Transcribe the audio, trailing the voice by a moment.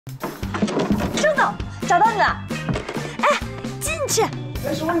找到你了。哎，进去。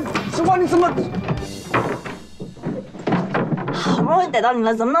哎，时光，你怎么？好不容易逮到你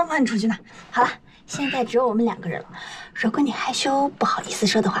了，怎么能放你出去呢？好了，现在只有我们2个人了。如果你害羞不好意思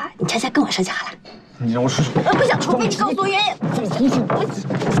说的话，你悄悄跟我说就好了。你让我出去。不想，除非你告诉我原因。放出去！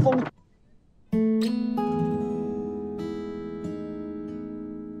放。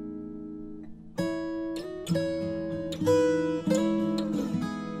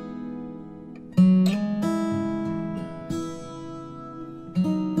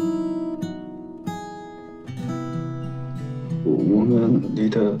我们离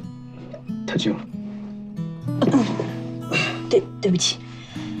得太近了。对不起。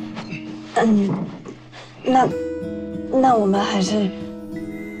那我们还是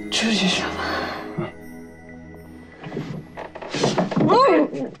出去说吧。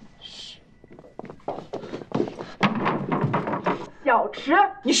小池，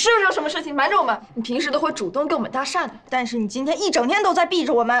你是不是有什么事情瞒着我们？你平时都会主动跟我们搭讪的，但是你今天一整天都在避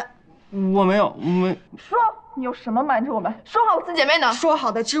着我们。我没有，说你有什么瞒着我们？说好死姐妹呢？说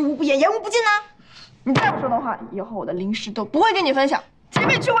好的知无不言，言无不尽呢？你再不说的话，以后我的零食都不会跟你分享。姐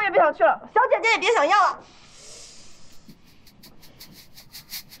妹去我也别想去了，小姐姐也别想要了。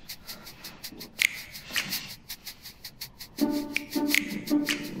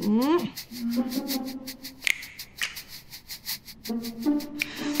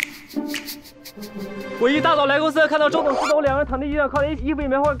我一大早来公司，看到周总、司总两人躺在地上，靠在衣服里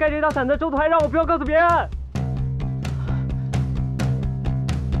面，或者盖着一大伞子。周总还让我不要告诉别人。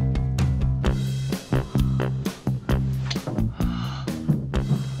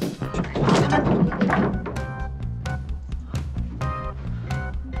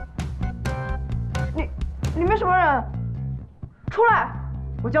里面什么人？出来！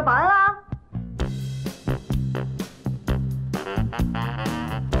我叫保安啦。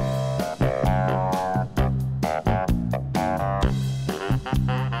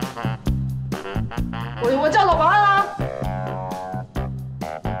我叫到保安啦。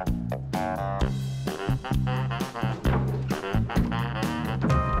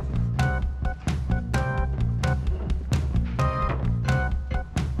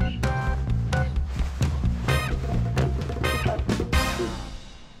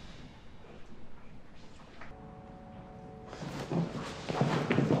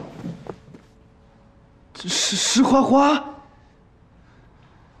石花花。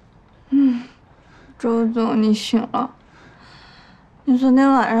周总，你醒了。你昨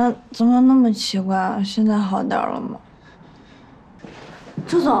天晚上怎么那么奇怪啊？现在好点了吗？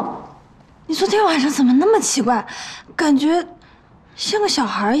周总，你昨天晚上怎么那么奇怪？感觉像个小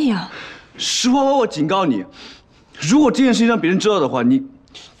孩一样。石花花，我警告你，如果这件事情让别人知道的话，你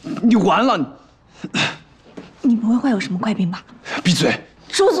完了。你不会患有什么怪病吧？闭嘴！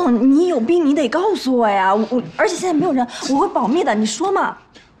周总，你有病你得告诉我呀！而且现在没有人，我会保密的。你说嘛？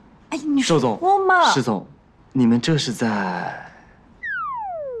哎，你说嘛？石总，你们这是在……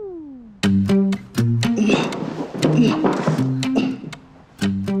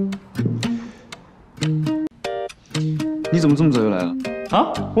你怎么这么早就来了？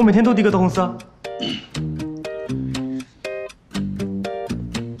啊，我每天都第一个到公司啊。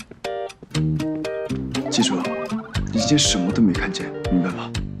记住了，你今天什么都没看见，明白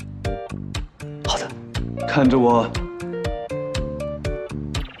吗？好的，看着我。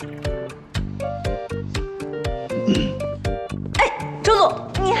周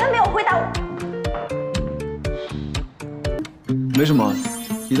总，你还没有回答我。没什么，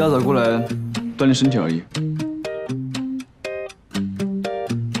一大早过来锻炼身体而已。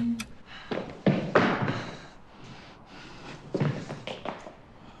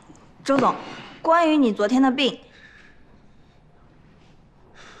周总，关于你昨天的病，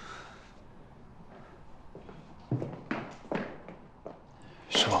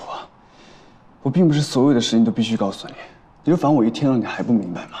石花花，我并不是所有的事情都必须告诉你。你都烦我一天了，你还不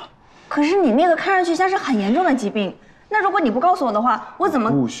明白吗？可是你那个看上去像是很严重的疾病，那如果你不告诉我的话，我怎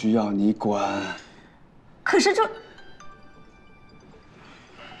么……不需要你管。可是周……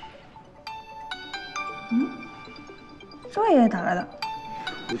周爷爷打来的。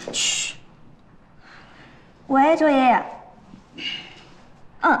嘘。喂，周爷爷。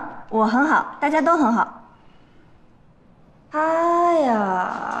我很好，大家都很好。他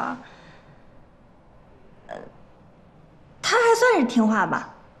呀，他还算是听话吧。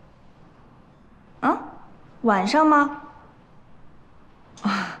晚上吗？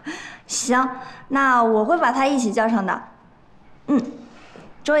行，那我会把他一起叫上的。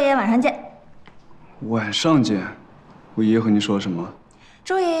周爷爷晚上见。晚上见。我爷爷和你说了什么？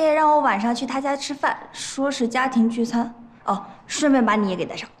周爷爷让我晚上去他家吃饭，说是家庭聚餐。哦，顺便把你也给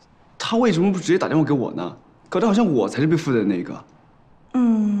带上。他他为什么不直接打电话给我呢？搞得好像我才是被负责的那个。